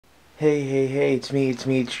Hey, it's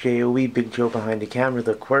J.O.E. Big Joe behind the camera,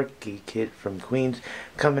 the quirky kid from Queens,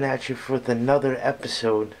 coming at you with another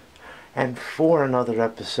episode, and for another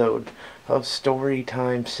episode of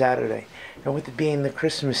Storytime Saturday. And with it being the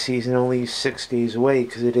Christmas season only 6 days away,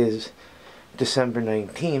 because it is December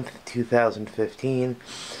 19th, 2015,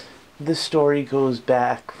 the story goes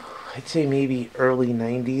back, I'd say maybe early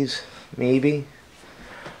 90s, maybe.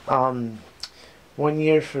 One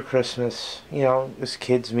year for Christmas, as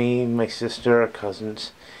kids, me, my sister, our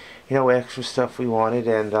cousins, extra stuff we wanted,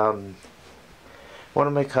 and one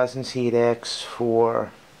of my cousins, he'd asked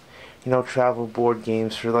for, travel board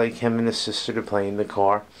games for, like, him and his sister to play in the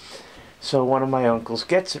car. So one of my uncles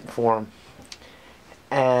gets it for him.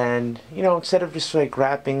 And, instead of just, like,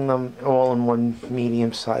 wrapping them all in one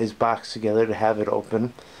medium-sized box together to have it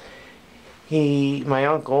open, my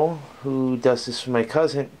uncle, who does this for my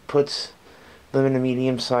cousin, puts them in a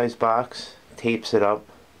medium-sized box, tapes it up,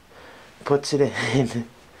 puts it in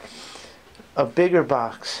a bigger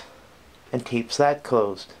box, and tapes that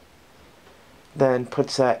closed. Then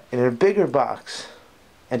puts that in a bigger box,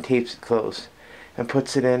 and tapes it closed. And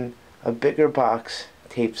puts it in a bigger box,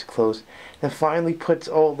 tapes it closed. Then finally puts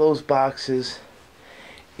all those boxes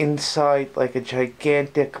inside like a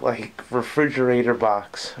gigantic, like, refrigerator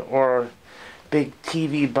box, or big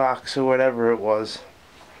TV box, or whatever it was.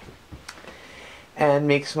 And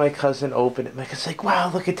makes my cousin open it. My cousin's like,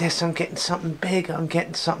 wow, look at this, I'm getting something big,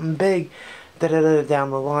 da-da-da,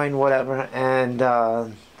 down the line, whatever. And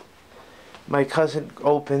my cousin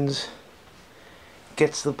opens,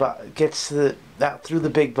 gets out through the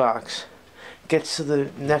big box, gets to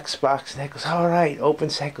the next box, and that goes, alright,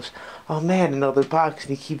 opens that, goes, oh man, another box.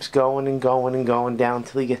 And he keeps going and going and going down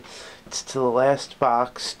till he gets to the last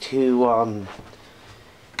box, to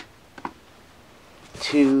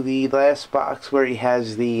the last box where he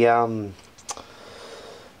has the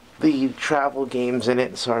travel games in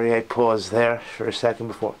it. Sorry, I paused there for a second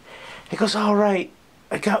before. He goes, alright,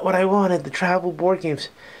 I got what I wanted, the travel board games.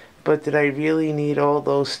 But did I really need all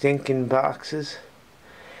those stinking boxes?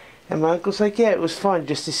 And my uncle's like, yeah, it was fun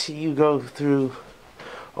just to see you go through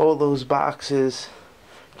all those boxes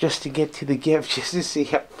just to get to the gift, just to see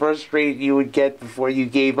how frustrated you would get before you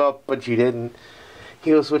gave up, but you didn't. He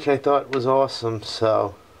goes, which I thought was awesome.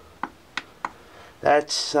 So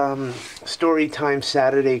that's Storytime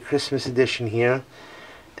Saturday Christmas edition here,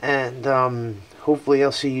 and hopefully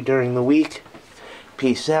I'll see you during the week.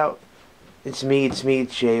 Peace out. It's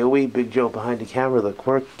J.O.E. Big Joe behind the camera, the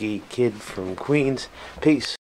quirky kid from Queens. Peace.